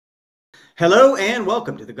Hello and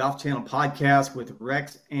welcome to the Golf Channel podcast with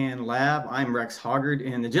Rex and Lab. I'm Rex Hoggard,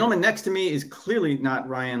 and the gentleman next to me is clearly not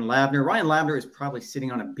Ryan Labner. Ryan Labner is probably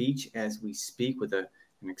sitting on a beach as we speak with an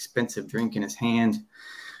expensive drink in his hand,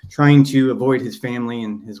 trying to avoid his family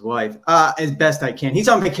and his wife as best I can. He's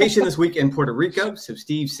on vacation this week in Puerto Rico, so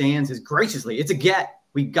Steve Sands is graciously, it's a get.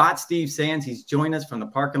 We got Steve Sands. He's joined us from the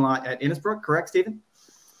parking lot at Innisbrook, correct, Stephen?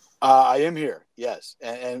 I am here, yes.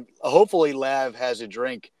 And hopefully Lav has a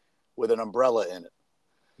drink with an umbrella in it.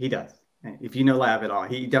 He does. If you know Lav at all,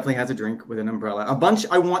 he definitely has a drink with an umbrella. A bunch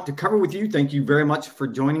I want to cover with you. Thank you very much for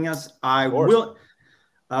joining us. I want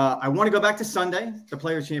to go back to Sunday, the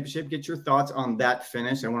Players Championship, get your thoughts on that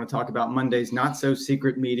finish. I want to talk about Monday's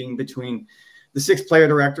not-so-secret meeting between the 6 player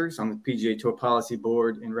directors on the PGA Tour Policy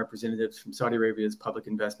Board and representatives from Saudi Arabia's Public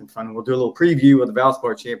Investment Fund. And we'll do a little preview of the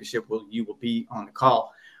Valspar Championship. You will be on the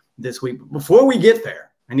call this week. But before we get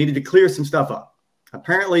there, I needed to clear some stuff up.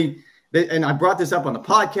 Apparently, and I brought this up on the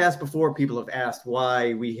podcast before, people have asked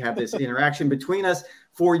why we have this interaction between us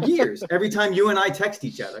for years. Every time you and I text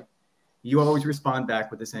each other, you always respond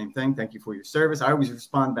back with the same thing. Thank you for your service. I always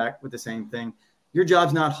respond back with the same thing. Your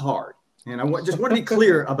job's not hard. And I just want to be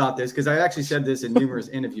clear about this because I actually said this in numerous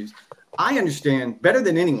interviews. I understand better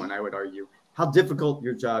than anyone, I would argue, how difficult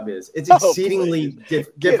your job is. It's exceedingly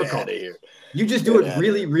difficult. You just do it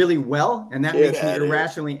really, really well, and that makes me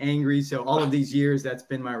irrationally angry. So all of these years, that's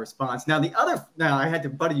been my response. Now, I had to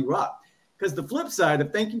butter you up because the flip side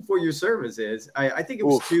of thank you for your service is I think it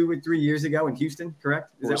was 2 or 3 years ago in Houston,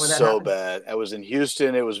 correct? Is that what that happened? Bad. I was in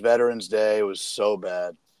Houston. It was Veterans Day. It was so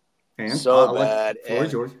bad. And so bad. The floor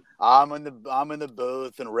is yours. I'm in the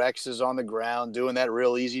booth, and Rex is on the ground doing that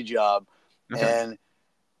real easy job. Okay. And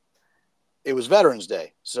it was Veterans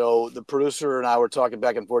Day. So the producer and I were talking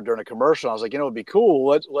back and forth during a commercial. I was like, it'd be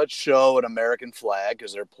cool. Let's show an American flag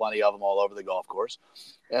because there are plenty of them all over the golf course.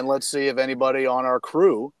 And let's see if anybody on our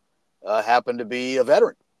crew happened to be a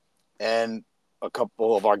veteran. And a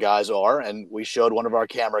couple of our guys are, and we showed one of our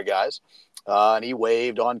camera guys and he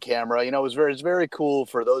waved on camera. It's very cool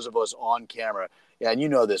for those of us on camera. Yeah. And you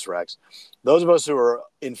know this, Rex, those of us who are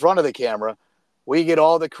in front of the camera, we get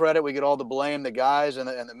all the credit, we get all the blame. The guys and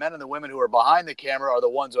the men and the women who are behind the camera are the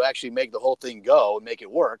ones who actually make the whole thing go and make it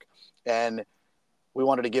work. And we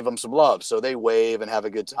wanted to give them some love. So they wave and have a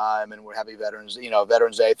good time, and we're happy Veterans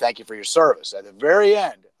Day. Thank you for your service. At the very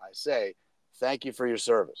end, I say, thank you for your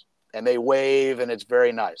service. And they wave, and it's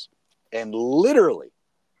very nice. And literally,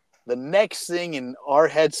 the next thing in our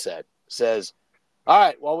headset says, all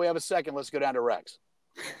right, well, we have a second. Let's go down to Rex.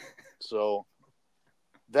 So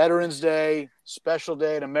Veterans Day, special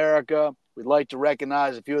day in America. We'd like to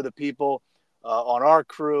recognize a few of the people on our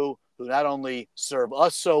crew who not only serve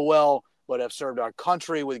us so well, but have served our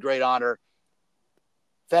country with great honor.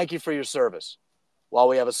 Thank you for your service. While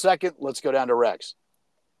we have a second, let's go down to Rex.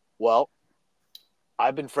 Well,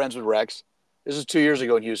 I've been friends with Rex. This is 2 years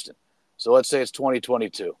ago in Houston. So let's say it's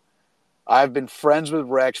 2022. I've been friends with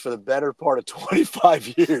Rex for the better part of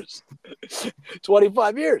 25 years.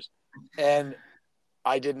 25 years. And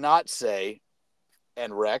I did not say,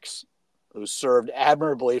 and Rex, who served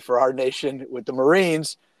admirably for our nation with the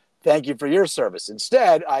Marines, thank you for your service.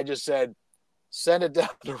 Instead, I just said, send it down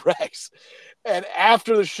to Rex. And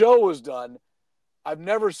after the show was done, I've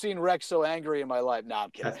never seen Rex so angry in my life. No, I'm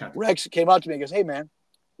kidding. Rex came up to me and goes, hey, man,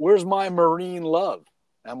 where's my Marine love?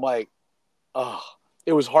 And I'm like, oh,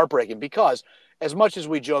 it was heartbreaking because as much as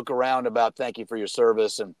we joke around about thank you for your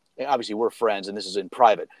service, and obviously we're friends and this is in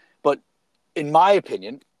private, but in my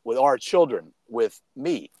opinion, with our children, with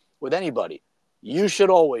me, with anybody, you should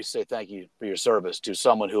always say thank you for your service to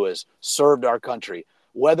someone who has served our country,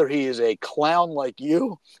 whether he is a clown like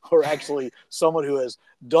you or actually someone who has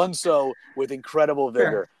done so with incredible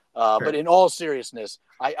vigor. But in all seriousness,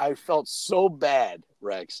 I felt so bad,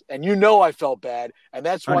 Rex, and I felt bad, and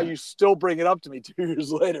that's why you still bring it up to me 2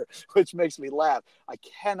 years later, which makes me laugh. I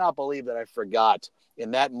cannot believe that I forgot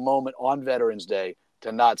in that moment on Veterans Day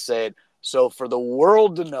to not say it. So for the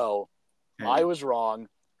world to know, I was wrong.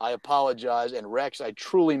 I apologize. And Rex, I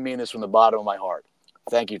truly mean this from the bottom of my heart.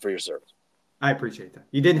 Thank you for your service. I appreciate that.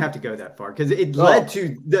 You didn't have to go that far because it led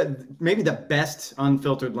to maybe the best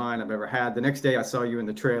unfiltered line I've ever had. The next day I saw you in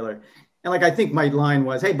the trailer. And I think my line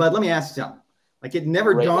was, hey, bud, let me ask you something. It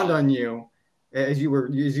never dawned on you as you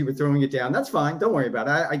were throwing it down. That's fine. Don't worry about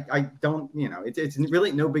it. I don't, it's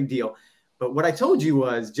really no big deal. But what I told you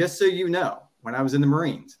was, just so you know, when I was in the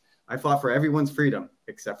Marines, I fought for everyone's freedom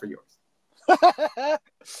except for yours.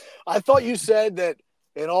 I thought you said that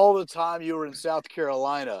in all the time you were in South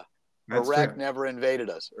Carolina, Iraq never invaded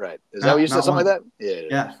us. Right. Is that what you said? Something like that?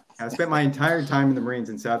 Yeah. I spent my entire time in the Marines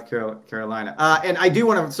in South Carolina. And I do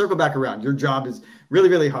want to circle back around. Your job is really,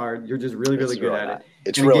 really hard. You're just really, really good at it.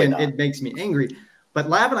 It's really not. It makes me angry. But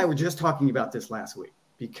Lav and I were just talking about this last week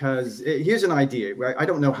because here's an idea. Right? I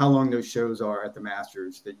don't know how long those shows are at the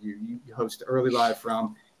Masters that you host early live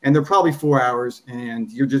from. And they're probably 4 hours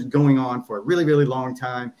and you're just going on for a really, really long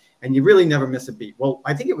time. And you really never miss a beat. Well,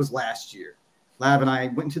 I think it was last year. Lav and I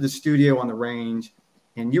went into the studio on the range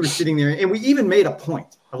and you were sitting there and we even made a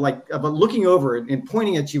point of looking over and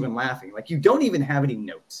pointing at you and laughing. Like you don't even have any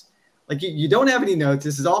notes. Like you don't have any notes.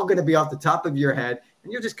 This is all going to be off the top of your head.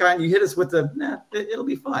 And you're just you hit us with it'll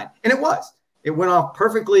be fine. And it was. It went off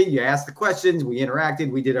perfectly. You asked the questions. We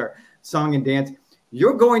interacted. We did our song and dance.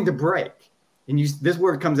 You're going to break. And this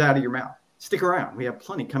word comes out of your mouth. Stick around. We have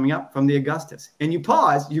plenty coming up from the Augustus. And you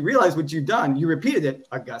pause. You realize what you've done. You repeated it.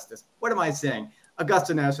 Augustus. What am I saying?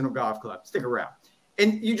 Augusta National Golf Club. Stick around.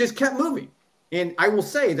 And you just kept moving. And I will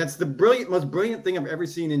say that's the most brilliant thing I've ever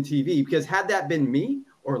seen in TV, because had that been me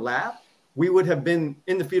or Lav, we would have been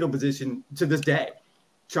in the fetal position to this day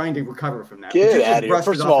trying to recover from that. Get out of here.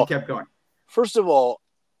 First of all, kept going. First of all,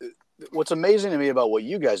 what's amazing to me about what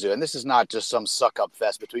you guys do, and this is not just some suck-up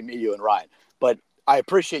fest between me, you, and Ryan, but I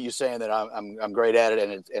appreciate you saying that I'm great at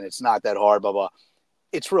it and it's not that hard, blah, blah.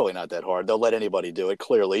 It's really not that hard. They'll let anybody do it.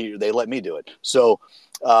 Clearly, they let me do it. So,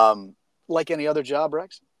 like any other job,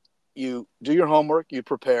 Rex, you do your homework, you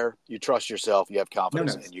prepare, you trust yourself, you have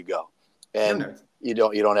confidence, and you go. And you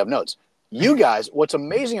don't have notes. You guys, what's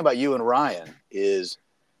amazing about you and Ryan is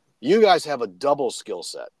you guys have a double skill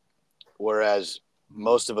set, whereas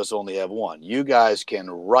most of us only have one. You guys can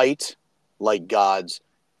write like gods,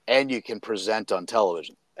 and you can present on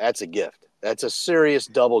television. That's a gift. That's a serious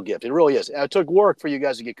double gift. It really is. And it took work for you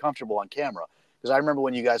guys to get comfortable on camera, because I remember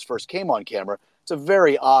when you guys first came on camera, it's a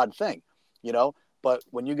very odd thing, but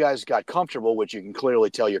when you guys got comfortable, which you can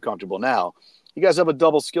clearly tell you're comfortable now, you guys have a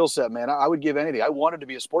double skill set, man. I would give anything. I wanted to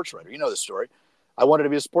be a sports writer. You know the story. I wanted to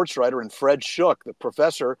be a sports writer, and Fred Shook, the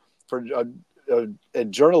professor for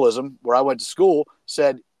in journalism where I went to school,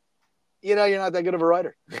 said, you're not that good of a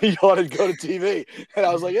writer. You ought to go to TV. And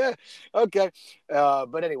I was like, yeah, okay.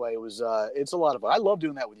 But anyway, it's a lot of fun. I love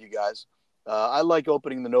doing that with you guys. I like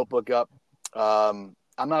opening the notebook up.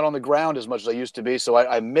 I'm not on the ground as much as I used to be, so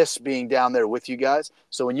I miss being down there with you guys.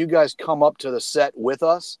 So when you guys come up to the set with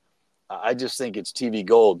us, I just think it's TV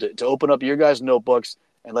gold. To open up your guys' notebooks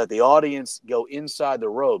and let the audience go inside the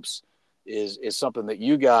ropes is something that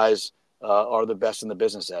you guys are the best in the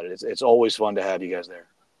business at. It's always fun to have you guys there.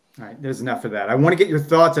 All right, there's enough of that. I want to get your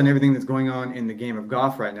thoughts on everything that's going on in the game of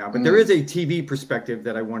golf right now, but there is a TV perspective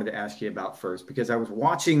that I wanted to ask you about first, because I was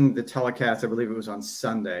watching the telecast, I believe it was on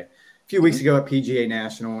Sunday, a few weeks ago at PGA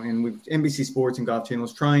National, and with NBC Sports and Golf Channel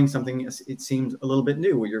is trying something, it seems a little bit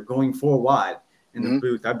new, where you're going 4 wide in the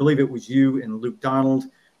booth. I believe it was you and Luke Donald,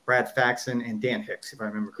 Brad Faxon, and Dan Hicks, if I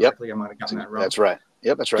remember correctly. Yep. I might have gotten that wrong. That's right.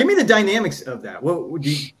 Yep, that's right. Give me the dynamics of that.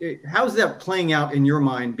 How's that playing out in your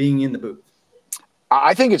mind, being in the booth?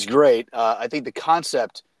 I think it's great. I think the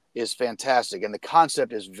concept is fantastic, and the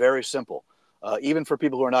concept is very simple. Even for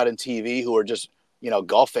people who are not in TV, who are just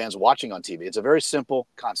golf fans watching on TV, it's a very simple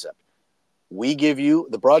concept. We give you,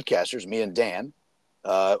 the broadcasters, me and Dan,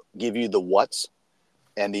 give you the whats,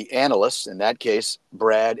 and the analysts, in that case,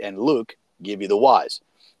 Brad and Luke, give you the whys.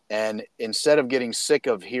 And instead of getting sick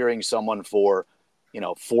of hearing someone for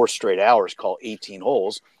 4 straight hours call 18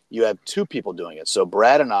 holes, you have 2 people doing it. So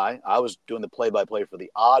Brad and I was doing the play-by-play for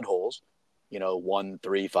the odd holes, 1,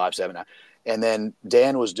 3, 5, 7, 9. And then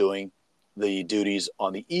Dan was doing the duties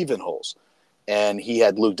on the even holes. And he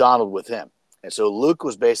had Luke Donald with him. And so Luke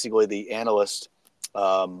was basically the analyst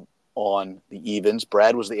on the evens.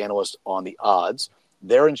 Brad was the analyst on the odds.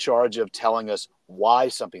 They're in charge of telling us why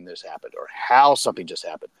something just happened or how something just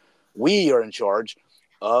happened. We are in charge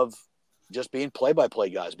of just being play-by-play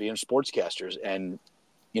guys, being sportscasters, and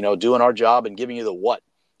doing our job and giving you the what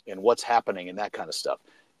and what's happening and that kind of stuff.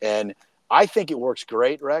 And I think it works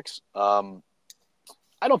great, Rex.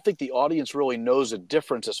 I don't think the audience really knows the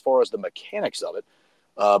difference as far as the mechanics of it.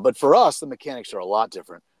 But for us, the mechanics are a lot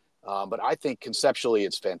different. But I think conceptually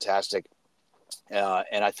it's fantastic.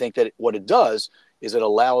 And I think that what it does is it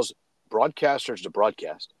allows broadcasters to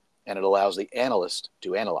broadcast, and it allows the analyst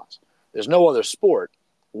to analyze. There's no other sport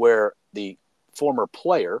where the former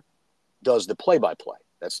player does the play-by-play.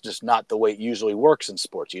 That's just not the way it usually works in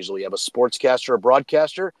sports. Usually you have a sportscaster, a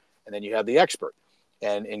broadcaster, and then you have the expert.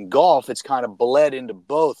 And in golf, it's kind of bled into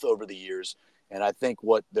both over the years. And I think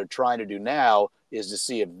what they're trying to do now is to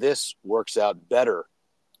see if this works out better.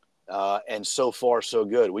 And so far, so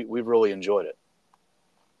good. We've really enjoyed it.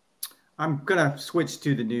 I'm going to switch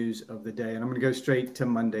to the news of the day, and I'm going to go straight to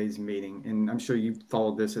Monday's meeting. And I'm sure you've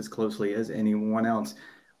followed this as closely as anyone else.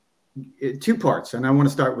 Two parts, and I want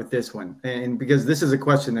to start with this one. And because this is a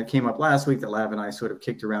question that came up last week that Lav and I sort of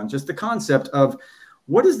kicked around, just the concept of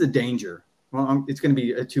what is the danger? Well, it's going to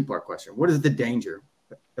be a two-part question. What is the danger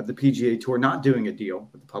of the PGA Tour not doing a deal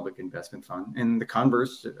with the Public Investment Fund? And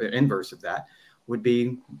the inverse of that would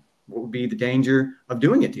be, what would be the danger of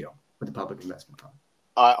doing a deal with the Public Investment Fund?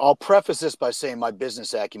 I'll preface this by saying my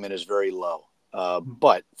business acumen is very low.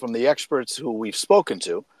 But from the experts who we've spoken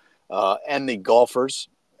to and the golfers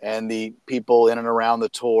and the people in and around the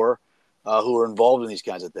tour who are involved in these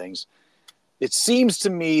kinds of things, it seems to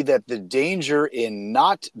me that the danger in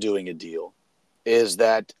not doing a deal is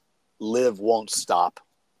that LIV won't stop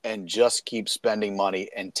and just keep spending money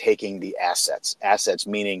and taking the assets. Assets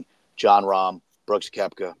meaning Jon Rahm, Brooks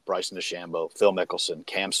Koepka, Bryson DeChambeau, Phil Mickelson,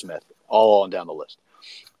 Cam Smith, all on down the list.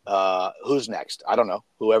 Who's next? I don't know.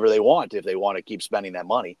 Whoever they want, if they want to keep spending that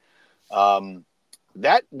money.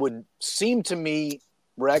 That would seem to me,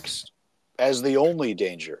 Rex, as the only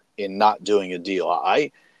danger in not doing a deal.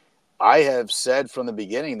 I have said from the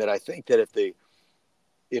beginning that I think that if the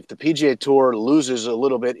PGA Tour loses a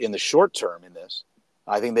little bit in the short term in this,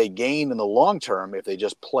 I think they gain in the long term if they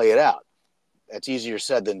just play it out. That's easier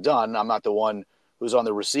said than done. I'm not the one who's on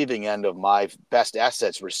the receiving end of my best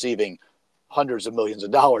assets receiving hundreds of millions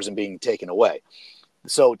of dollars and being taken away.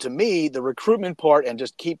 So to me, the recruitment part and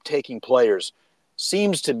just keep taking players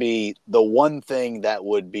seems to be the one thing that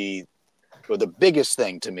would be, or the biggest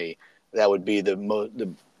thing to me, that would be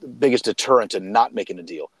the biggest deterrent to not making a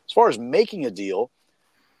deal. As far as making a deal,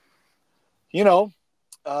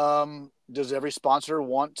 does every sponsor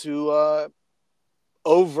want to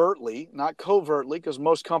overtly, not covertly, because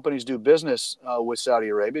most companies do business with Saudi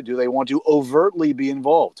Arabia, do they want to overtly be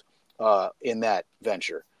involved in that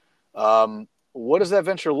venture? What does that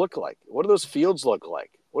venture look like? What do those fields look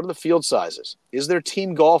like? What are the field sizes? Is there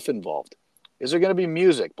team golf involved? Is there going to be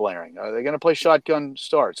music blaring? Are they going to play shotgun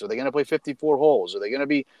starts? Are they going to play 54 holes? Are they going to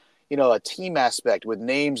be, a team aspect with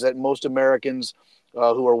names that most Americans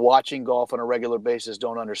who are watching golf on a regular basis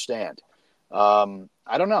don't understand?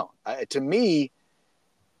 I don't know. To me,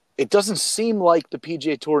 it doesn't seem like the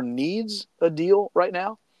PGA Tour needs a deal right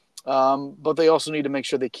now, but they also need to make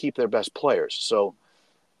sure they keep their best players. So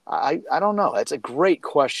I don't know. That's a great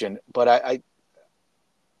question, but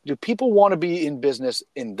do people want to be in business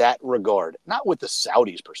in that regard? Not with the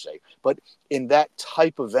Saudis per se, but in that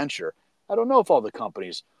type of venture. I don't know if all the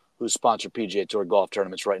companies who sponsor PGA Tour golf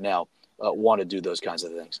tournaments right now want to do those kinds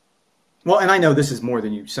of things. Well, and I know this is more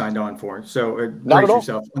than you signed on for, so Not brace at all.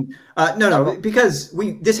 yourself. No, because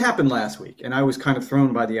this happened last week, and I was kind of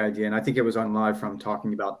thrown by the idea, and I think it was on Live from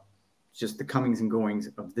talking about just the comings and goings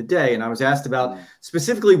of the day, and I was asked about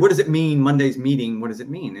specifically, what does it mean, Monday's meeting, what does it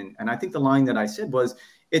mean? And I think the line that I said was,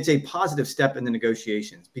 it's a positive step in the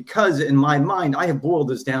negotiations, because in my mind, I have boiled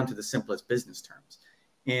this down to the simplest business terms.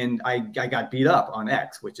 And I got beat up on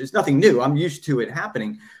X, which is nothing new. I'm used to it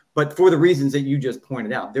happening. But for the reasons that you just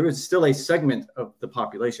pointed out, there is still a segment of the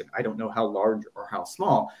population, I don't know how large or how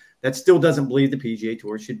small, that still doesn't believe the PGA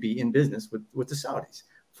Tour should be in business with the Saudis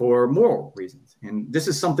for moral reasons. And this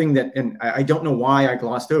is something that, and I don't know why I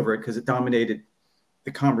glossed over it, because it dominated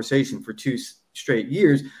the conversation for 2 straight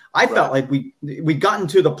years. I felt like we'd gotten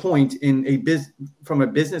to the point from a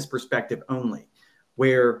business perspective only,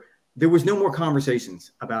 where there was no more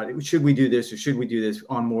conversations about it. Should we do this or should we do this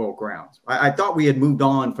on moral grounds? I thought we had moved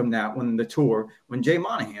on from that when Jay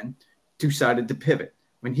Monahan decided to pivot.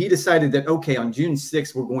 When he decided that, okay, on June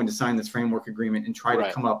 6th, we're going to sign this framework agreement and try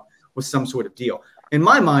to come up with some sort of deal. In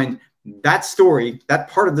my mind, that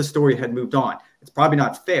part of the story had moved on. It's probably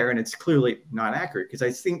not fair, and it's clearly not accurate, because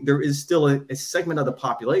I think there is still a segment of the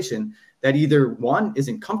population that either, one,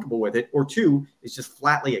 isn't comfortable with it, or two, is just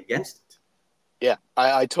flatly against it. Yeah,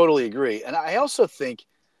 I totally agree. And I also think,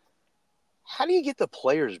 how do you get the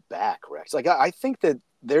players back, Rex? Like, I think that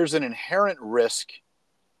there's an inherent risk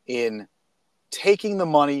in taking the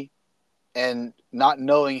money and not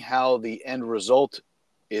knowing how the end result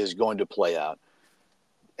is going to play out.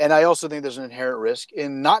 And I also think there's an inherent risk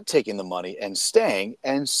in not taking the money and staying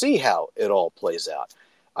and see how it all plays out.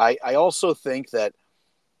 I also think that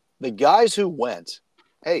the guys who went,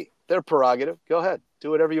 hey, their prerogative, go ahead, do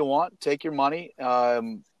whatever you want, take your money,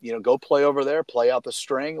 go play over there, play out the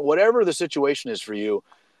string, whatever the situation is for you.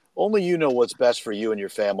 Only you know what's best for you and your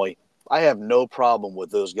family. I have no problem with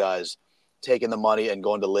those guys taking the money and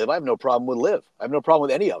going to LIV. I have no problem with LIV. I have no problem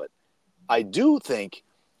with any of it. I do think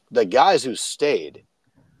the guys who stayed,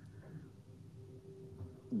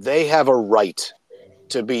 they have a right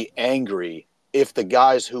to be angry if the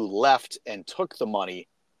guys who left and took the money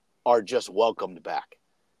are just welcomed back.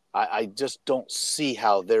 I just don't see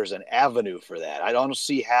how there's an avenue for that. I don't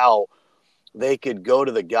see how they could go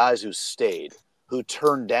to the guys who stayed, who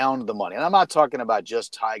turned down the money. And I'm not talking about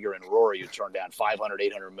just Tiger and Rory who turned down $500,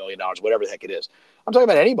 $800 million, whatever the heck it is. I'm talking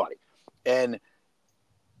about anybody. And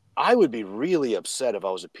I would be really upset if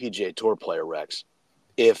I was a PGA Tour player, Rex,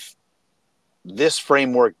 if this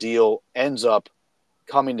framework deal ends up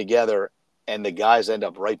coming together and the guys end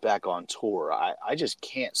up right back on tour. I just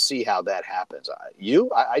can't see how that happens.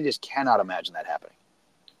 I just cannot imagine that happening.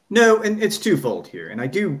 No, and it's twofold here. And I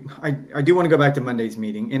do want to go back to Monday's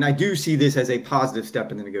meeting, and I do see this as a positive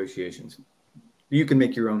step in the negotiations. You can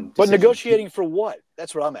make your own decision. But negotiating for what?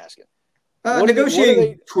 That's what I'm asking.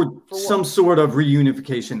 Negotiating toward some sort of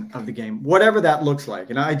reunification of the game, whatever that looks like.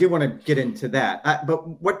 And I do want to get into that.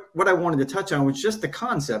 But what I wanted to touch on was just the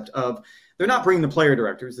concept of they're not bringing the player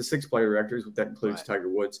directors, the 6 player directors, that includes Tiger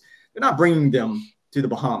Woods. They're not bringing them to the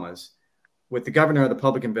Bahamas with the governor of the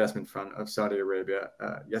Public Investment Fund of Saudi Arabia,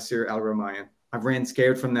 Yasser Al-Rumayyan. I've ran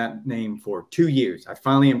scared from that name for 2 years. I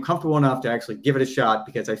finally am comfortable enough to actually give it a shot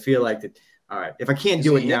because I feel like that. All right, if I can't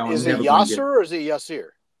do it now, is it Yasser or is it Yasser?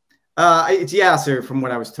 It's Yasser from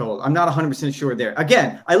what I was told. I'm not 100% sure there.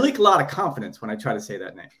 Again, I leak a lot of confidence when I try to say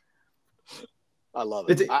that name. I love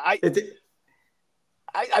it.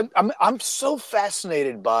 I'm so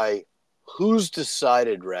fascinated by who's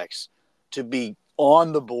decided, Rex, to be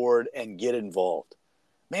on the board and get involved.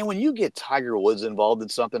 Man, when you get Tiger Woods involved in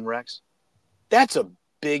something, Rex, that's a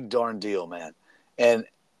big darn deal, man. And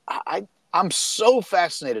I'm so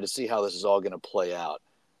fascinated to see how this is all going to play out.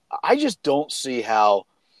 I just don't see how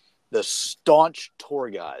the staunch tour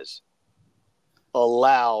guys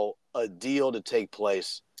allow a deal to take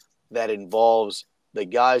place that involves the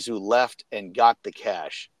guys who left and got the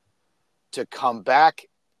cash to come back,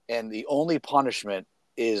 and the only punishment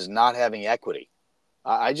is not having equity.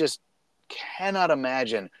 I just cannot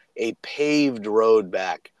imagine a paved road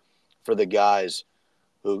back for the guys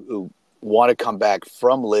who want to come back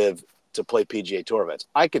from LIV to play PGA Tour events.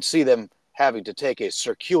 I could see them having to take a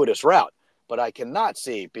circuitous route, but I cannot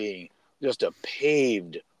see it being just a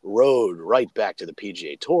paved road right back to the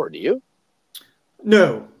PGA Tour. Do you?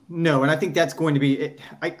 No. And I think that's going to be it.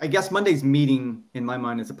 I guess Monday's meeting in my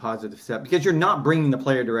mind is a positive step because you're not bringing the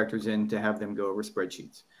player directors in to have them go over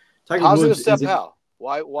spreadsheets. Positive step how?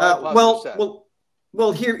 Why positive step?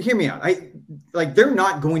 Well, hear me out. They're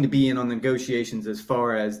not going to be in on the negotiations as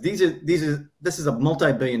far as this is a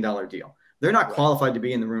multi-billion-dollar deal. They're not qualified to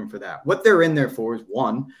be in the room for that. What they're in there for is,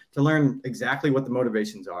 one, to learn exactly what the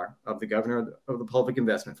motivations are of the governor of the Public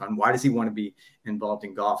Investment Fund. Why does he want to be involved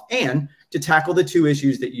in golf? And to tackle the 2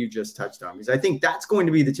 issues that you just touched on, because I think that's going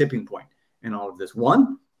to be the tipping point in all of this.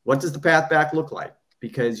 One, what does the path back look like?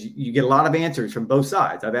 Because you get a lot of answers from both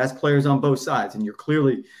sides. I've asked players on both sides, and you're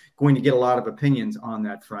clearly going to get a lot of opinions on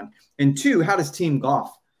that front. And 2, how does team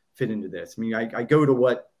golf fit into this? I mean, I go to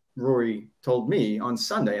what Rory told me on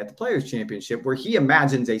Sunday at the Players Championship, where he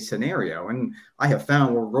imagines a scenario. And I have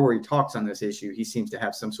found where Rory talks on this issue, he seems to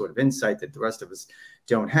have some sort of insight that the rest of us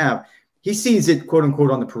don't have. He sees it, quote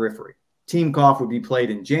unquote, on the periphery. Team golf would be played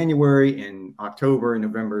in January, in October, in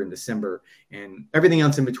November, and December, and everything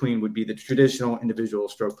else in between would be the traditional individual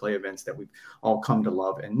stroke play events that we've all come to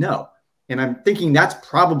love and know. And I'm thinking that's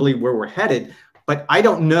probably where we're headed, but I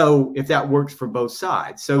don't know if that works for both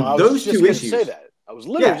sides. So those 2 issues. I was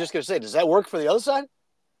literally just going to say, does that work for the other side?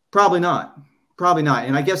 Probably not.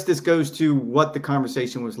 And I guess this goes to what the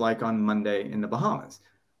conversation was like on Monday in the Bahamas,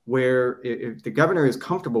 where if the governor is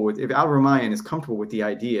comfortable with, if Al-Rumayyan is comfortable with the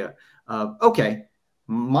idea of, okay,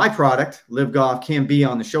 my product, LIV Golf, can be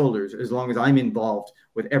on the shoulders as long as I'm involved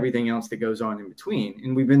with everything else that goes on in between.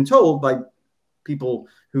 And we've been told by people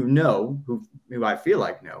who know, who I feel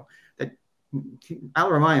like know, that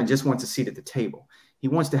Al-Rumayyan just wants a seat at the table. He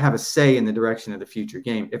wants to have a say in the direction of the future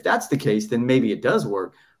game. If that's the case, then maybe it does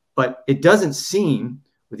work. But it doesn't seem,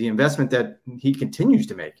 with the investment that he continues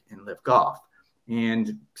to make in LIV Golf,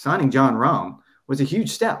 and signing Jon Rahm was a huge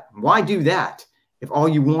step. Why do that if all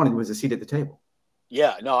you wanted was a seat at the table?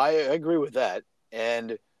 Yeah, no, I agree with that.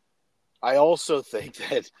 And I also think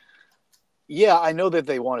that, I know that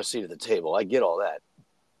they want a seat at the table. I get all that.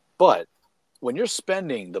 But when you're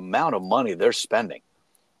spending the amount of money they're spending,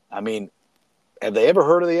 I mean, have they ever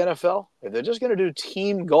heard of the NFL? If they're just going to do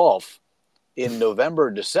team golf in November,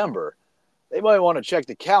 December, they might want to check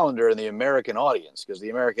the calendar in the American audience, because the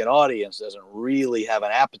American audience doesn't really have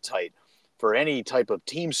an appetite for any type of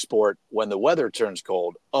team sport when the weather turns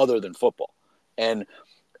cold other than football. And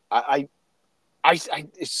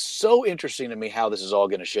it's so interesting to me how this is all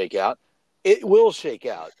going to shake out. It will shake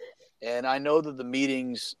out. And I know that the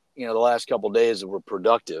meetings, the last couple of days were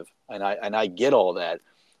productive, and I get all that,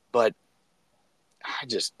 but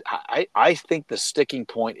I think the sticking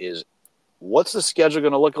point is, what's the schedule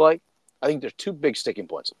going to look like? I think there's two big sticking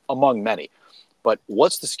points among many, but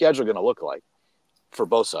what's the schedule going to look like for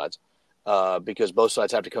both sides? Because both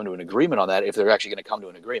sides have to come to an agreement on that if they're actually going to come to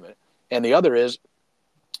an agreement. And the other is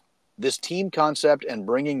this team concept and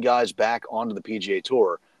bringing guys back onto the PGA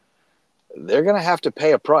Tour. They're going to have to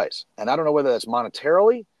pay a price. And I don't know whether that's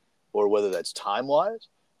monetarily or whether that's time-wise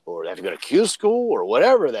or they have to go to Q school or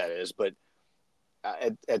whatever that is. But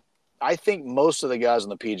I think most of the guys on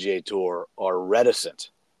the PGA Tour are reticent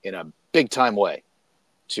in a big-time way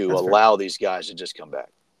to allow these guys to just come back.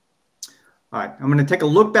 All right, I'm going to take a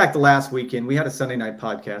look back to last weekend. We had a Sunday night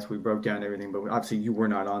podcast. We broke down everything, but obviously you were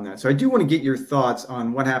not on that. So I do want to get your thoughts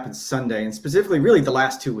on what happened Sunday and specifically really the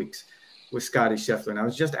last 2 weeks with Scottie Scheffler. And I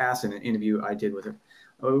was just asked in an interview I did with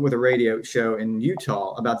a radio show in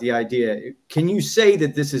Utah about the idea, can you say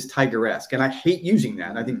that this is Tigeresque? And I hate using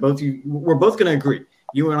that. I think we're both going to agree.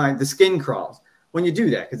 You and I, the skin crawls when you do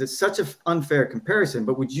that because it's such an unfair comparison.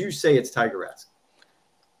 But would you say it's Tigeresque?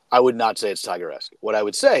 I would not say it's Tigeresque. What I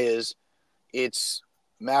would say is it's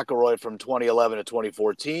McIlroy from 2011 to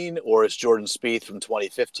 2014, or it's Jordan Spieth from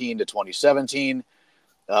 2015 to 2017.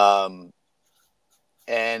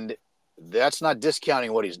 And that's not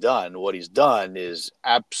discounting what he's done. What he's done is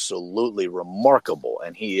absolutely remarkable.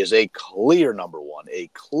 And he is a clear number one, a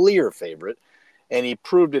clear favorite. And he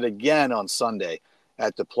proved it again on Sunday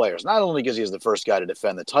at the Players. Not only because he was the first guy to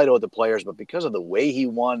defend the title at the Players, but because of the way he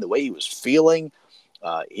won, the way he was feeling.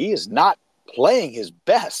 He is not playing his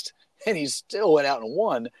best. And he still went out and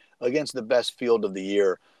won against the best field of the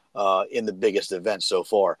year in the biggest event so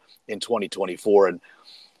far in 2024. And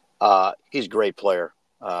he's a great player.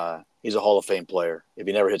 He's a Hall of Fame player. If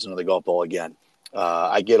he never hits another golf ball again,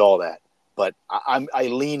 I get all that. But I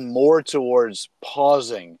lean more towards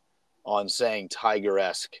pausing on saying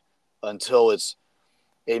Tigeresque until it's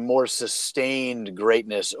a more sustained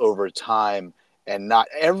greatness over time. And not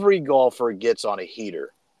every golfer gets on a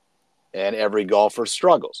heater and every golfer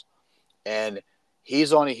struggles. And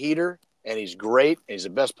he's on a heater, and he's great, and he's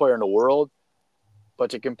the best player in the world.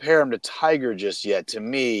 But to compare him to Tiger just yet, to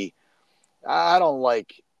me, I don't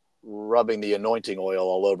like rubbing the anointing oil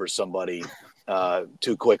all over somebody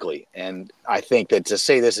too quickly. And I think that to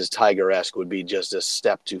say this is Tigeresque would be just a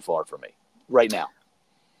step too far for me right now.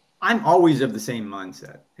 I'm always of the same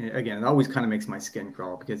mindset. Again, it always kind of makes my skin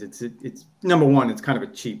crawl because it's number one, it's kind of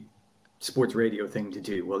a cheap sports radio thing to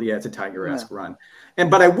do. Well, yeah, it's a Tigeresque run.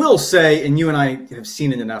 But I will say, and you and I have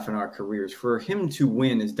seen it enough in our careers, for him to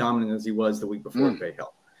win as dominant as he was the week before at Bay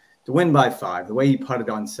Hill, to win by 5, the way he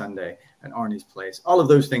putted on Sunday at Arnie's Place, all of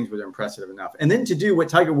those things were impressive enough. And then to do what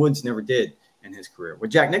Tiger Woods never did in his career,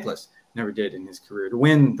 what Jack Nicklaus never did in his career, to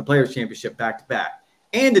win the Players' Championship back-to-back,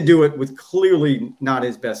 and to do it with clearly not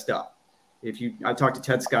his best stuff. I talked to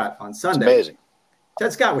Ted Scott on Sunday. It's amazing.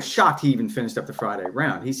 Ted Scott was shocked he even finished up the Friday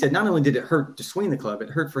round. He said not only did it hurt to swing the club, it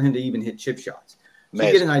hurt for him to even hit chip shots. So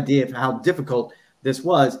you get an idea of how difficult this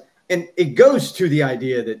was. And it goes to the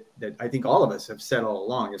idea that I think all of us have said all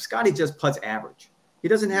along. If Scotty just putts average, he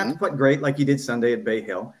doesn't have to putt great like he did Sunday at Bay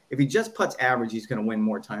Hill. If he just putts average, he's going to win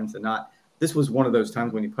more times than not. This was one of those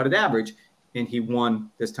times when he putted average, and he won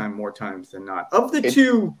this time more times than not. Of the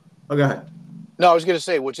two – go ahead. No, I was going to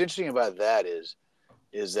say what's interesting about that is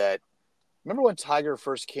that remember when Tiger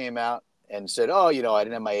first came out and said, oh, I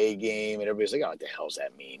didn't have my A game, and everybody's like, oh, what the hell does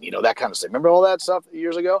that mean? That kind of stuff. Remember all that stuff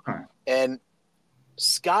years ago? Right. And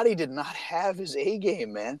Scotty did not have his A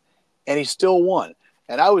game, man, and he still won.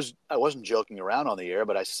 And I wasn't joking around on the air,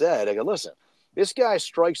 but I go, listen, this guy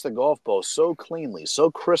strikes the golf ball so cleanly, so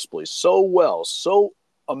crisply, so well, so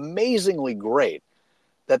amazingly great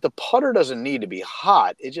that the putter doesn't need to be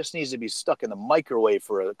hot. It just needs to be stuck in the microwave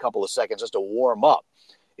for a couple of seconds just to warm up.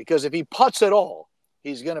 Because if he putts at all,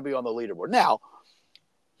 he's going to be on the leaderboard. Now,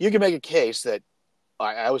 you can make a case that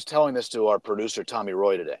I was telling this to our producer, Tommy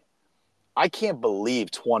Roy, today. I can't believe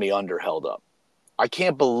 20 under held up. I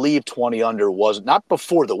can't believe 20 under was not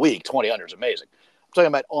before the week. 20 under is amazing. I'm talking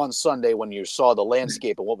about on Sunday when you saw the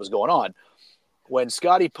landscape and what was going on. When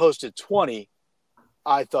Scotty posted 20,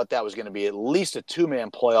 I thought that was going to be at least a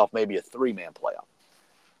 2-man playoff, maybe a 3-man playoff.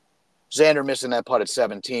 Xander missing that putt at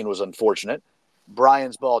 17 was unfortunate.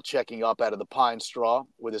 Brian's ball checking up out of the pine straw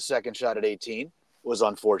with his second shot at 18 was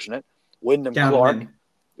unfortunate. Clark,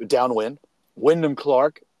 downwind. Wyndham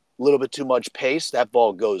Clark, a little bit too much pace. That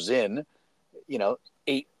ball goes in,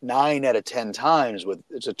 8, 9 out of 10 times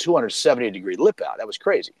it's a 270-degree lip out. That was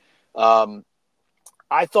crazy.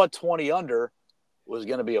 I thought 20 under was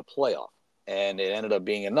going to be a playoff. and it ended up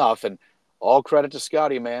being enough. And all credit to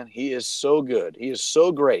Scotty, man. He is so good. He is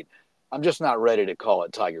so great. I'm just not ready to call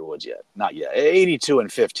it Tiger Woods yet. Not yet. 82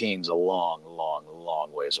 and 15 is a long, long,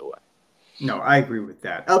 long ways away. No, I agree with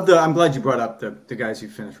that. I'm glad you brought up the guys who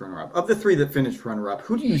finished runner-up. Of the three that finished runner-up,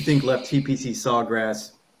 who do you think left TPC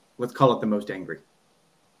Sawgrass, let's call it the most angry?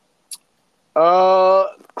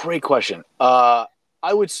 Great question. I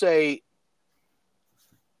would say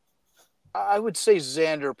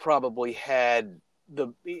Xander probably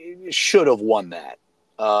should have won that.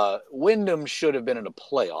 Wyndham should have been in a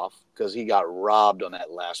playoff because he got robbed on that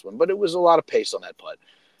last one, but it was a lot of pace on that putt.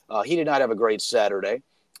 He did not have a great Saturday.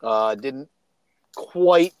 Didn't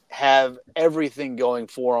quite have everything going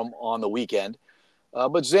for him on the weekend.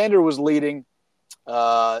 But Xander was leading.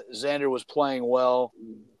 Xander was playing well.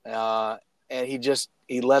 And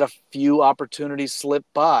he let a few opportunities slip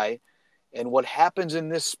by. And what happens in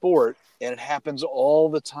this sport, and it happens all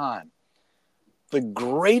the time, the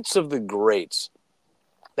greats of the greats,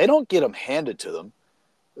 they don't get them handed to them.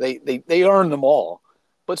 They earn them all.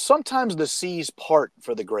 But sometimes the seas part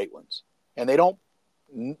for the great ones. And they don't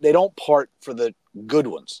part for the good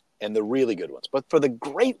ones and the really good ones. But for the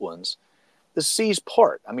great ones, the seas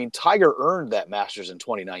part. I mean, Tiger earned that Masters in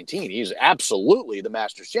 2019. He's absolutely the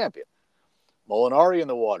Masters champion. Molinari in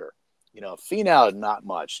the water. Finau, not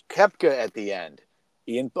much. Koepka at the end.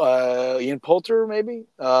 Ian Poulter, maybe?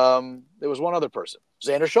 There was one other person.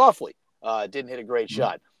 Xander Schauffele didn't hit a great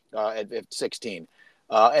shot at 16.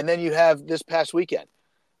 And then you have this past weekend.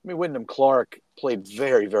 I mean, Wyndham Clark played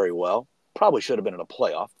very, very well. Probably should have been in a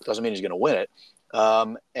playoff. Doesn't mean he's going to win it.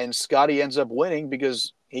 And Scotty ends up winning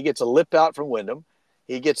because he gets a lip out from Wyndham.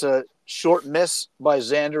 He gets a short miss by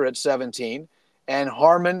Xander at 17. And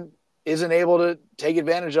Harman isn't able to take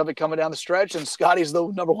advantage of it coming down the stretch. And Scotty's the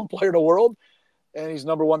number one player in the world. And he's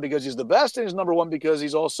number one because he's the best. And he's number one because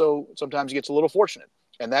he's also sometimes he gets a little fortunate.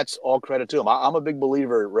 And that's all credit to him. I'm a big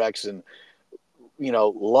believer, Rex, and,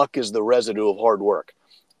 luck is the residue of hard work.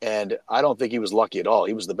 And I don't think he was lucky at all.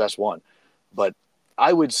 He was the best one. But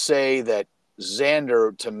I would say that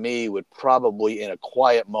Xander, to me, would probably in a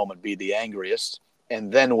quiet moment be the angriest,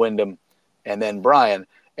 and then Wyndham, and then Brian.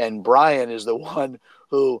 And Brian is the one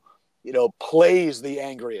who, plays the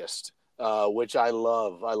angriest, which I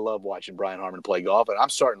love. I love watching Brian Harman play golf, and I'm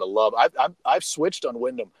starting to love. I've switched on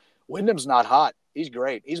Wyndham. Wyndham's not hot. He's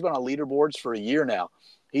great. He's been on leaderboards for a year now.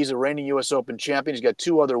 He's a reigning U.S. Open champion. He's got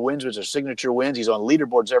 2 other wins, which are signature wins. He's on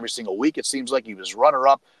leaderboards every single week. It seems like he was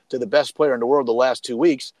runner-up to the best player in the world the last 2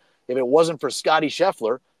 weeks. If it wasn't for Scotty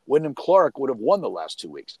Scheffler, Wyndham Clark would have won the last 2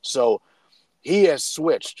 weeks. So he has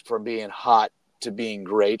switched from being hot to being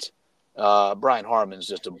great. Brian Harman's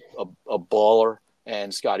just a baller,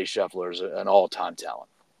 and Scotty Scheffler is an all-time talent.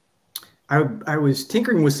 I was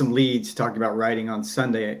tinkering with some leads talking about writing on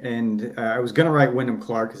Sunday, and I was going to write Wyndham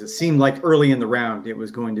Clark because it seemed like early in the round it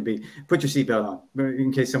was going to be. Put your seatbelt on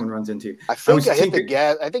in case someone runs into you. I think I hit the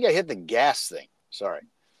gas. I think I hit the gas thing. Sorry.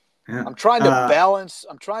 Yeah. I'm trying to balance.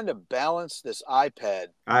 I'm trying to balance this iPad.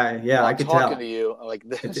 I could talking to you like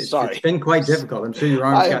this. Sorry, it's been quite difficult. I'm sure your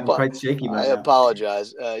arms gotten quite shaky. I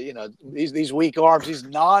apologize. These weak arms, these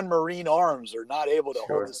non-marine arms, are not able to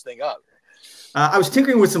hold this thing up. I was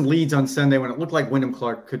tinkering with some leads on Sunday when it looked like Wyndham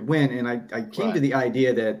Clark could win, and I came to the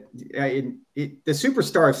idea that the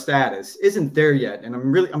superstar status isn't there yet, and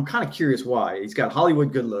I'm kind of curious why. He's got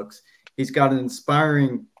Hollywood good looks. He's got an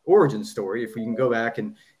inspiring origin story. If we can go back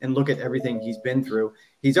and look at everything he's been through,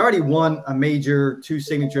 he's already won a major, 2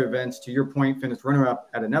 signature events. To your point, finished runner-up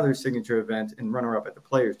at another signature event and runner-up at the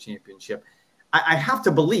Players Championship. I have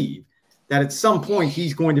to believe that at some point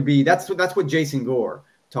he's going to be. That's what Jason Gore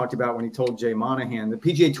talked about when he told Jay Monahan the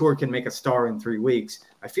PGA Tour can make a star in 3 weeks.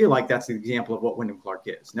 I feel like that's the example of what Wyndham Clark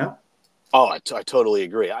is. No? Oh, I totally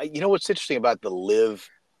agree. You know what's interesting about the LIV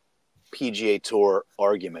PGA Tour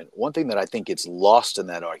argument? One thing that I think gets lost in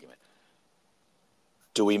that argument.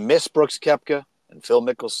 Do we miss Brooks Koepka and Phil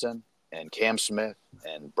Mickelson and Cam Smith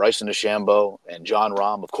and Bryson DeChambeau and John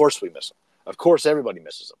Rahm? Of course we miss them. Of course everybody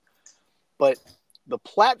misses them. But the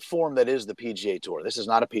platform that is the PGA Tour, this is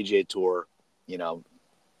not a PGA Tour,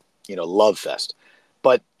 love fest.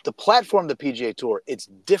 But the platform of the PGA Tour, it's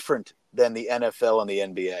different than the NFL and the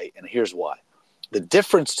NBA, and here's why. The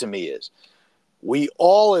difference to me is we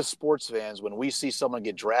all as sports fans, when we see someone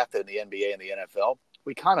get drafted in the NBA and the NFL,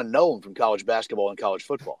 we kind of know them from college basketball and college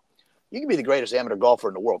football. You can be the greatest amateur golfer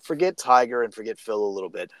in the world. Forget Tiger and forget Phil a little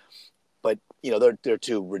bit, but they're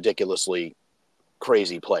 2 ridiculously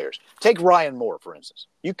crazy players. Take Ryan Moore, for instance.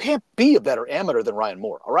 You can't be a better amateur than Ryan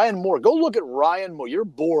Moore. Ryan Moore, go look at Ryan Moore. You're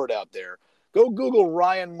bored out there. Go Google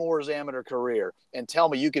Ryan Moore's amateur career and tell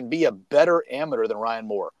me you can be a better amateur than Ryan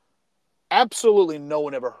Moore. absolutely no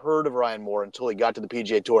one ever heard of Ryan Moore until he got to the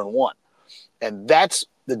PGA Tour and won. And that's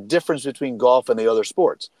the difference between golf and the other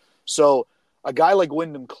sports. So a guy like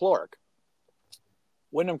Wyndham Clark,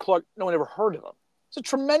 no one ever heard of him. He's a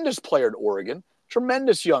tremendous player at Oregon,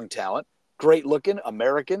 tremendous young talent, great looking,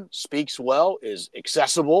 American, speaks well, is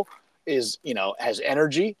accessible, has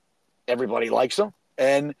energy. Everybody likes him.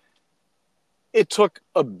 And it took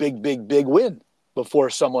a big win before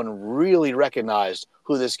someone really recognized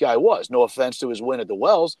who this guy was. No offense to his win at the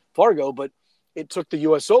Wells Fargo, but it took the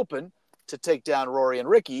U.S. Open to take down Rory and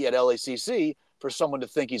Ricky at LACC for someone to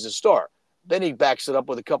think he's a star. Then he backs it up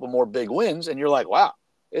with a couple more big wins, and you're like, wow,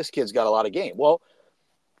 this kid's got a lot of game. Well,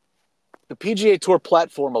 the PGA Tour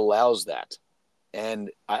platform allows that. And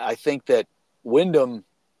I think that Wyndham's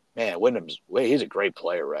a great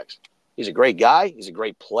player, Rex. He's a great guy. He's a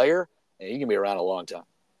great player, and he can be around a long time.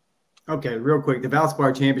 Okay, real quick, the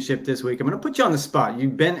Valspar Championship this week. I'm going to put you on the spot.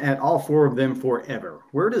 You've been at all four of them forever.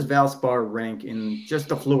 Where does Valspar rank in just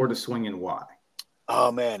the Florida swing and why?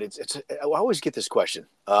 Oh man, I always get this question.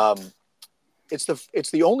 It's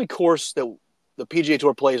the only course that the PGA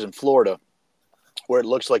Tour plays in Florida where it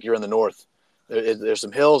looks like you're in the north. There's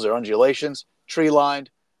some hills, there are undulations, tree lined,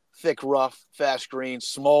 thick rough, fast greens,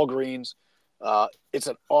 small greens. It's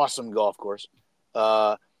an awesome golf course.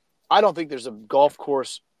 I don't think there's a golf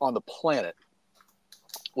course on the planet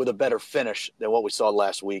with a better finish than what we saw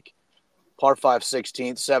last week. Par 5,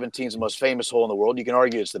 16th, 17th is the most famous hole in the world. You can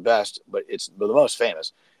argue it's the best, but it's the most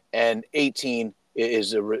famous. And 18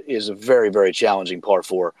 is a very, very challenging par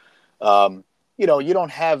 4. You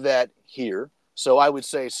don't have that here. So I would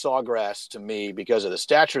say Sawgrass to me, because of the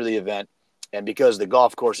stature of the event and because the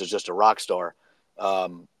golf course is just a rock star.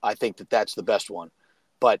 I think that's the best one.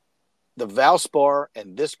 But the Valspar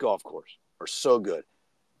and this golf course are so good.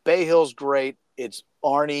 Bay Hill's great. It's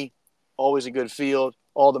Arnie, always a good field.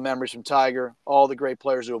 All the memories from Tiger, all the great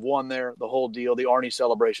players who have won there, the whole deal, the Arnie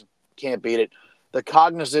celebration, can't beat it. The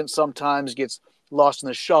Cognizant sometimes gets lost in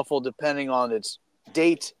the shuffle depending on its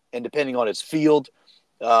date and depending on its field.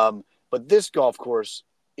 But this golf course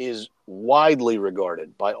is widely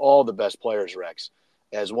regarded by all the best players, Rex,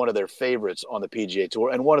 as one of their favorites on the PGA Tour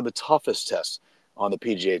and one of the toughest tests on the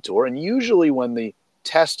PGA Tour. And usually when the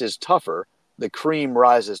test is tougher, the cream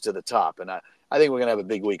rises to the top. And I think we're going to have a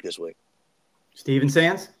big week this week. Steven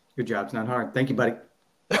Sands, your job's not hard. Thank you, buddy.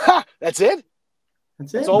 That's it?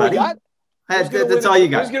 That's all buddy. we got? That's all you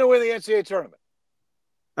got. Who's going to win the NCAA tournament?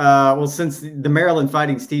 Well, since the Maryland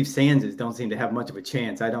Fighting Steve Sandses don't seem to have much of a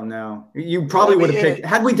chance, I don't know. You probably would have picked –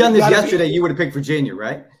 had we done this yesterday, you would have picked Virginia,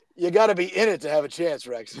 right? You got to be in it to have a chance,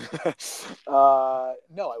 Rex. No,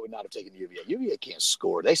 I would not have taken UVA. UVA can't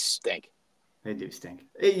score. They stink. They do stink.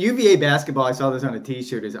 UVA basketball, I saw this on a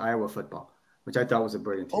T-shirt, is Iowa football, which I thought was a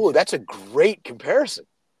brilliant T-shirt. Oh, that's a great comparison.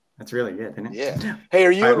 That's really good, isn't it? Yeah. Hey,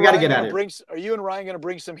 are you and Ryan going to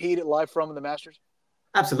bring some heat at Live From the Masters?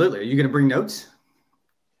 Absolutely. Are you going to bring notes?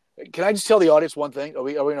 Can I just tell the audience one thing? Are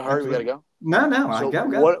we in a hurry? Absolutely. We got to go? No. So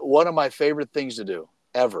go. One of my favorite things to do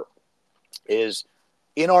ever is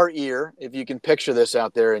in our ear, if you can picture this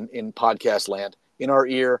out there in podcast land, in our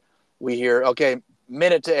ear, we hear, okay,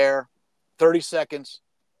 minute to air, 30 seconds,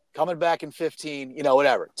 coming back in 15,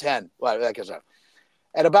 whatever, 10, whatever, that goes out.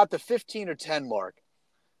 At about the 15 or 10 mark,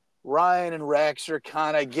 Ryan and Rex are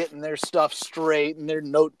kind of getting their stuff straight and their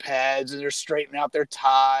notepads, and they're straightening out their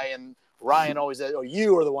tie, and Ryan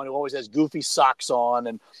you are the one who always has goofy socks on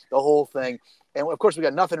and the whole thing. And of course we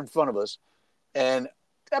got nothing in front of us. And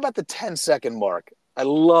about the 10-second mark, I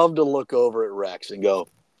love to look over at Rex and go,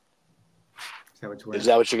 is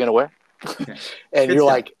that what you're going to wear? Okay. And good you're stuff.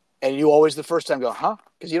 Like, and you always the first time go, huh?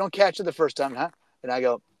 Because you don't catch it the first time, huh? And I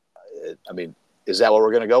go, is that what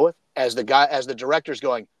we're going to go with? As the director's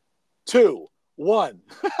going, 2, 1.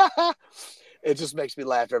 It just makes me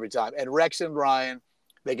laugh every time. And Rex and Ryan,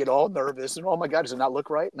 they get all nervous and, oh my God, does it not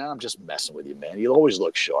look right? No, I'm just messing with you, man. You always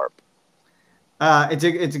look sharp. It's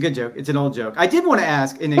a good joke. It's an old joke. I did want to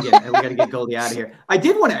ask, and again, we got to get Goldie out of here. I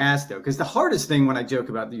did want to ask though, because the hardest thing when I joke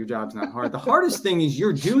about your job's not hard, the hardest thing is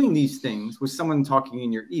you're doing these things with someone talking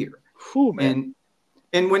in your ear. Whew, man.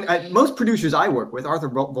 And when most producers I work with, Arthur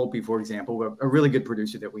Volpe, for example, a really good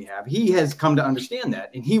producer that we have, he has come to understand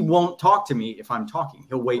that, and he won't talk to me if I'm talking.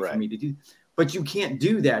 He'll wait for me to do. But you can't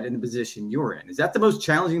do that in the position you're in. Is that the most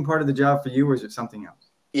challenging part of the job for you, or is it something else?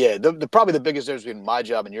 Yeah, probably the biggest difference between my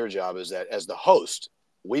job and your job is that as the host,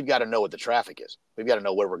 we've got to know what the traffic is. We've got to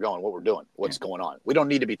know where we're going, what we're doing, what's going on. We don't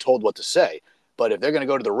need to be told what to say. But if they're going to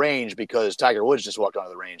go to the range because Tiger Woods just walked onto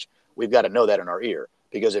the range, we've got to know that in our ear.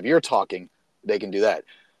 Because if you're talking, they can do that.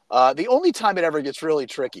 The only time it ever gets really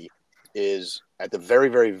tricky is at the very,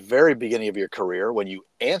 very, very beginning of your career when you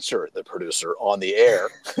answer the producer on the air.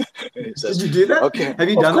 It says, did you do that? Okay. Have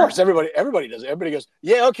you done that? Of course, everybody does it. Everybody goes,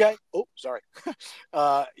 yeah, okay. Oh, sorry.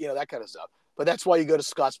 That kind of stuff. But that's why you go to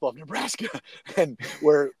Scottsbluff, Nebraska, and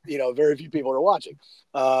where, very few people are watching.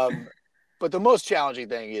 But the most challenging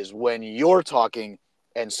thing is when you're talking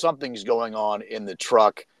and something's going on in the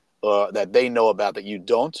truck that they know about that you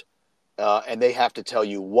don't, and they have to tell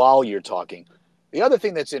you while you're talking. The other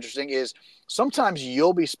thing that's interesting is sometimes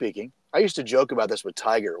you'll be speaking. I used to joke about this with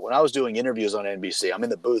Tiger when I was doing interviews on NBC. I'm in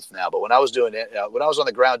the booth now, but when I was on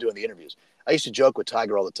the ground doing the interviews, I used to joke with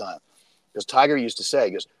Tiger all the time because Tiger used to say,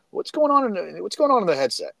 he goes, what's going on in the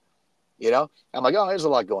headset? I'm like, oh, there's a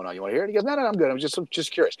lot going on. You want to hear it? He goes, no, I'm good. I'm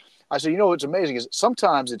just curious. I said, what's amazing is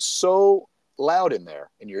sometimes it's so loud in there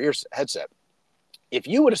in your headset. If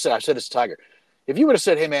you would have said, I said this to Tiger, if you would have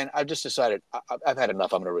said, hey man, I've just decided I've had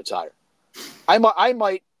enough. I'm going to retire. I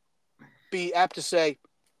might be apt to say,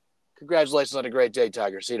 congratulations on a great day,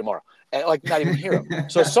 Tiger. See you tomorrow. And not even hear him.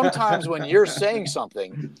 So sometimes when you're saying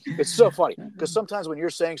something, it's so funny because sometimes when you're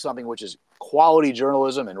saying something, which is quality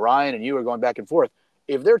journalism and Ryan and you are going back and forth,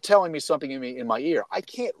 if they're telling me something in my ear, I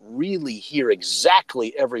can't really hear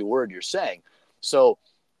exactly every word you're saying. So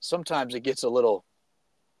sometimes it gets a little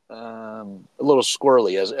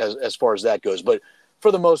squirrely as far as that goes. But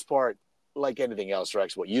for the most part, like anything else,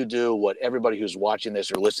 Rex, what you do, what everybody who's watching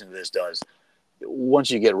this or listening to this does, once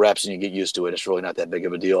you get reps and you get used to it, it's really not that big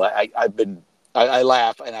of a deal. I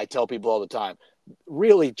laugh and I tell people all the time,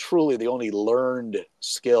 really, truly the only learned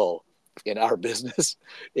skill in our business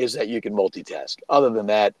is that you can multitask. Other than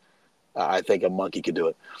that, I think a monkey could do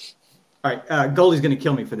it. All right. Goldie's going to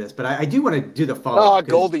kill me for this, but I do want to do the follow-up. Oh,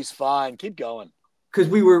 Goldie's fine. Keep going. Because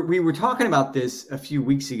we were talking about this a few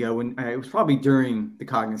weeks ago when it was probably during the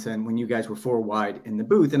Cognizant when you guys were 4 wide in the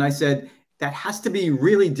booth. And I said, that has to be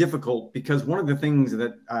really difficult because one of the things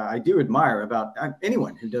that I do admire about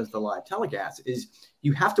anyone who does the live telecast is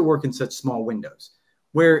you have to work in such small windows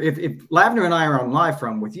where if Lavner and I are on live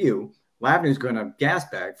from with you, Lavner's going to gas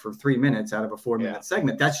bag for 3 minutes out of a 4-minute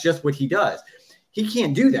segment. That's just what he does. He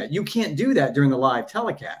can't do that. You can't do that during the live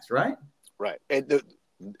telecast, right? Right. And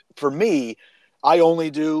for me, I only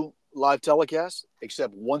do live telecasts,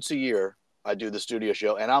 except once a year I do the studio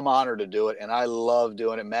show, and I'm honored to do it, and I love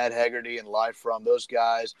doing it. Matt Haggerty and Live From, those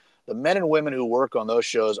guys, the men and women who work on those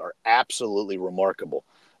shows are absolutely remarkable.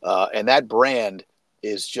 And that brand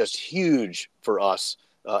is just huge for us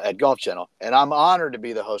at Golf Channel. And I'm honored to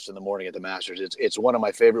be the host in the morning at the Masters. It's one of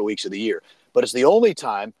my favorite weeks of the year, but it's the only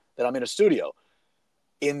time that I'm in a studio.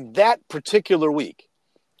 In that particular week,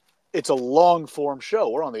 it's a long form show.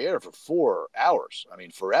 We're on the air for 4 hours. I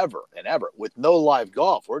mean, forever and ever with no live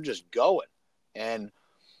golf. We're just going. And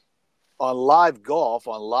on live golf,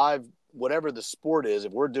 on live, whatever the sport is,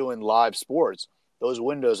 if we're doing live sports, those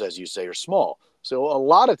windows, as you say, are small. So a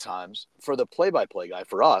lot of times for the play-by-play guy,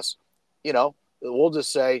 for us, we'll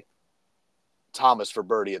just say Thomas for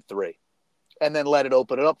birdie at 3 and then let it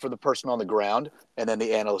open it up for the person on the ground and then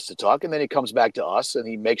the analyst to talk. And then he comes back to us and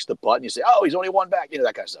he makes the putt and you say, oh, he's only 1 back,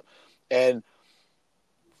 that kind of stuff. And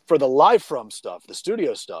for the live from stuff, the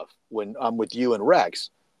studio stuff, when I'm with you and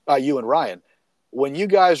Rex, you and Ryan, when you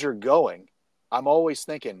guys are going, I'm always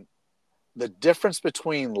thinking the difference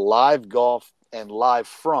between live golf and live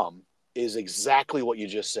from is exactly what you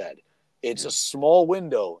just said. It's a small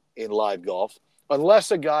window in live golf.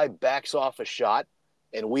 Unless a guy backs off a shot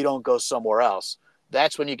and we don't go somewhere else,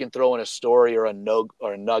 that's when you can throw in a story or a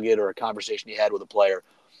nugget or a conversation you had with a player.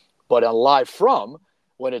 But on live from,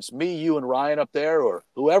 when it's me, you, and Ryan up there or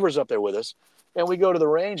whoever's up there with us, and we go to the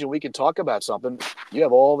range and we can talk about something, you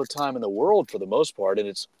have all the time in the world for the most part. And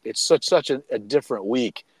it's such a different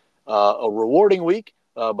week, a rewarding week,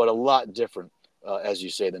 but a lot different, as you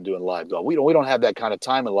say, than doing live golf. We don't have that kind of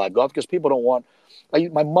time in live golf because people don't want.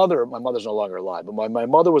 My mother's no longer alive, but my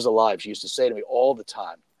mother was alive. She used to say to me all the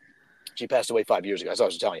time. She passed away 5 years ago. That's what I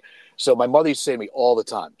was telling you. So my mother used to say to me all the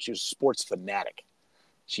time. She was a sports fanatic.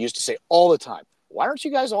 She used to say all the time, why aren't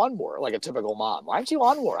you guys on more? Like a typical mom. Why aren't you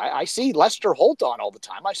on more? I see Lester Holt on all the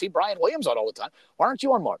time. I see Brian Williams on all the time. Why aren't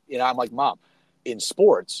you on more? I'm like, Mom, in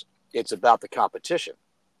sports, it's about the competition.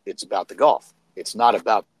 It's about the golf. It's not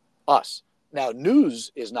about us. Now,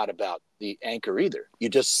 news is not about the anchor either. You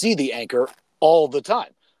just see the anchor all the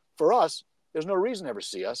time. For us, there's no reason to ever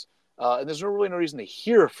see us. And there's really no reason to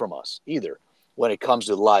hear from us either when it comes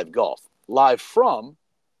to live golf. Live from,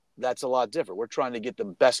 that's a lot different. We're trying to get the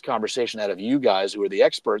best conversation out of you guys who are the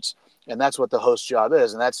experts, and that's what the host job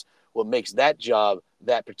is, and that's what makes that job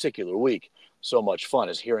that particular week so much fun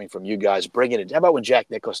is hearing from you guys, bringing it. How about when Jack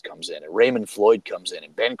Nicklaus comes in and Raymond Floyd comes in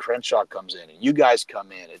and Ben Crenshaw comes in and you guys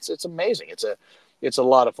come in? It's amazing. It's a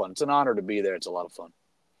lot of fun. It's an honor to be there. It's a lot of fun.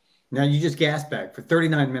 Now, you just gasped back for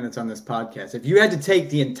 39 minutes on this podcast. If you had to take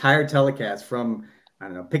the entire telecast from, I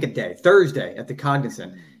don't know, pick a day, Thursday at the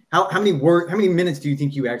Cognizant, how many minutes do you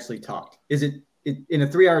think you actually talked? Is it in a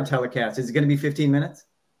 3-hour telecast? Is it going to be 15 minutes?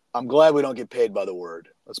 I'm glad we don't get paid by the word.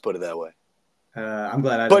 Let's put it that way. I'm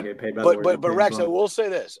glad I don't get paid by the word. But Rex, I will say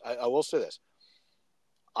this. I will say this.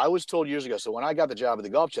 I was told years ago, so when I got the job at the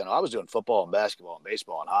Golf Channel, I was doing football and basketball and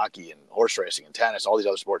baseball and hockey and horse racing and tennis, all these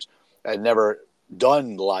other sports. I had never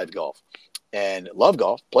done live golf and love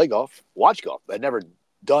golf, play golf, watch golf. I'd never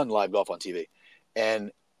done live golf on TV.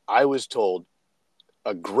 And I was told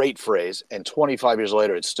a great phrase, and 25 years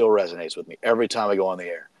later, it still resonates with me every time I go on the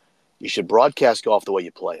air. You should broadcast golf the way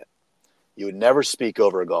you play it. You would never speak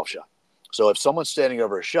over a golf shot. So if someone's standing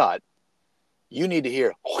over a shot, you need to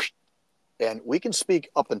hear, whoosh, and we can speak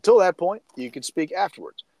up until that point. You can speak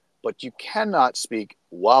afterwards, but you cannot speak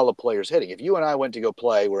while the player's hitting. If you and I went to go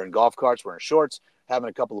play, we're in golf carts, we're in shorts, having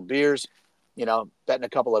a couple of beers, betting a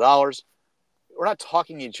couple of dollars. We're not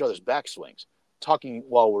talking each other's backswings, talking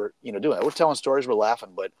while we're, doing that. We're telling stories, we're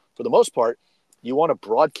laughing, but for the most part, you want to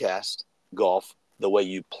broadcast golf the way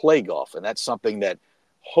you play golf. And that's something that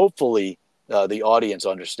hopefully the audience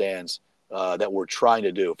understands that we're trying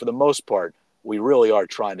to do. For the most part, we really are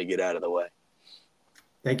trying to get out of the way.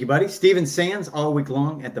 Thank you, buddy. Steven Sands all week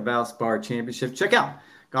long at the Valspar Championship. Check out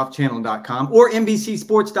golfchannel.com or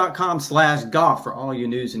NBCSports.com/golf for all your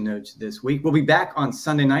news and notes this week. We'll be back on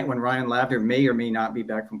Sunday night when Ryan Lavner may or may not be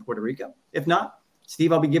back from Puerto Rico. If not,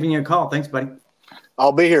 Steve, I'll be giving you a call. Thanks, buddy.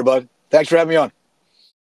 I'll be here, bud. Thanks for having me on.